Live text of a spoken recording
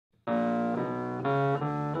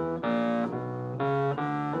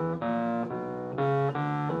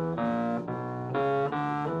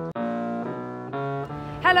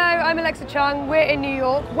Hello, I'm Chung. We're in New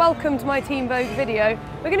York. Welcome to my Team Vogue video.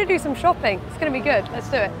 We're going to do some shopping. It's going to be good. Let's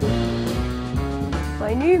do it.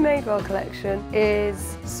 My new Madewell collection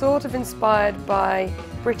is sort of inspired by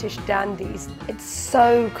British dandies. It's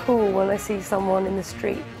so cool when I see someone in the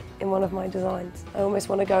street in one of my designs. I almost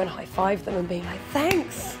want to go and high-five them and be like,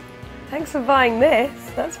 thanks! Thanks for buying this.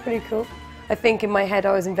 That's pretty cool. I think in my head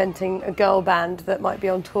I was inventing a girl band that might be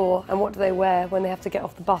on tour, and what do they wear when they have to get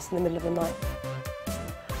off the bus in the middle of the night?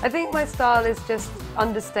 I think my style is just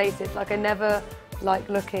understated. Like, I never like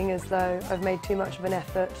looking as though I've made too much of an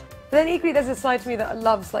effort. But then equally there's a side to me that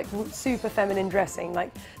loves like super feminine dressing,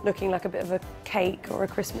 like looking like a bit of a cake or a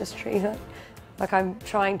Christmas tree. Like I'm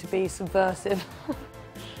trying to be subversive.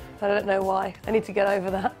 I don't know why. I need to get over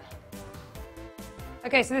that.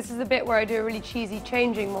 Okay, so this is the bit where I do a really cheesy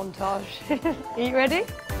changing montage. Are you ready?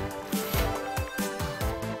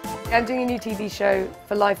 I'm doing a new TV show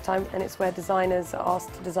for Lifetime, and it's where designers are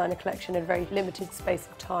asked to design a collection in a very limited space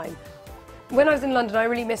of time. When I was in London, I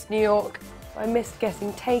really missed New York. I missed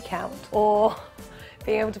getting takeout or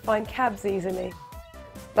being able to find cabs easily.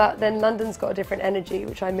 But then London's got a different energy,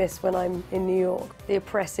 which I miss when I'm in New York. The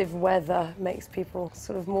oppressive weather makes people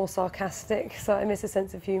sort of more sarcastic, so I miss a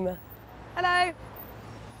sense of humour. Hello.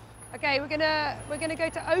 Okay, we're gonna go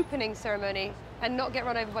to opening ceremony and not get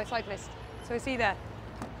run over by cyclists. So we'll see you there.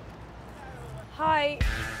 Hi.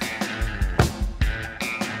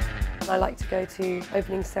 I like to go to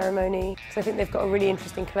opening ceremony because I think they've got a really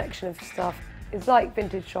interesting collection of stuff. It's like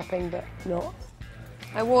vintage shopping, but not.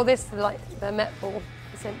 I wore this to like the Met Ball,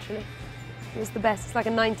 essentially. It was the best. It's like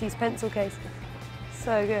a 90s pencil case.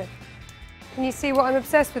 So good. Can you see what I'm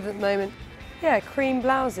obsessed with at the moment? Yeah, cream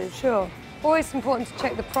blouses, sure. Always important to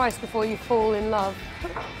check the price before you fall in love.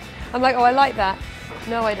 I'm like, oh, I like that.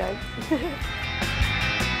 No, I don't.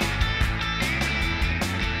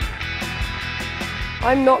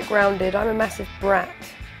 I'm not grounded, I'm a massive brat.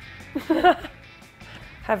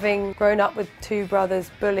 Having grown up with two brothers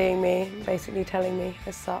bullying me, basically telling me I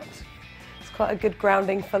sucked. It's quite a good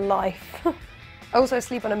grounding for life. I also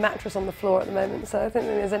sleep on a mattress on the floor at the moment, so I don't think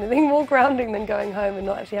there's anything more grounding than going home and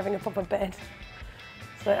not actually having a proper bed.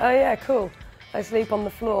 So, oh yeah, cool. I sleep on the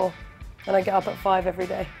floor and I get up at 5 every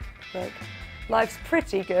day. Like, life's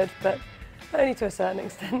pretty good, but only to a certain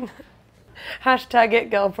extent. Hashtag it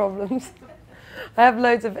girl problems. I have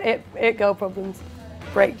loads of it girl problems,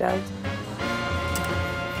 breakdowns.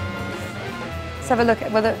 Let's have a look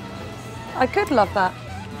at whether I could love that.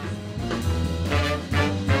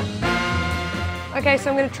 Okay, so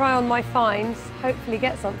I'm going to try on my finds, hopefully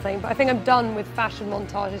get something, but I think I'm done with fashion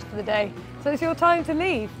montages for the day. So it's your time to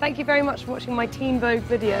leave. Thank you very much for watching my Teen Vogue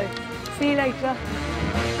video. See you later.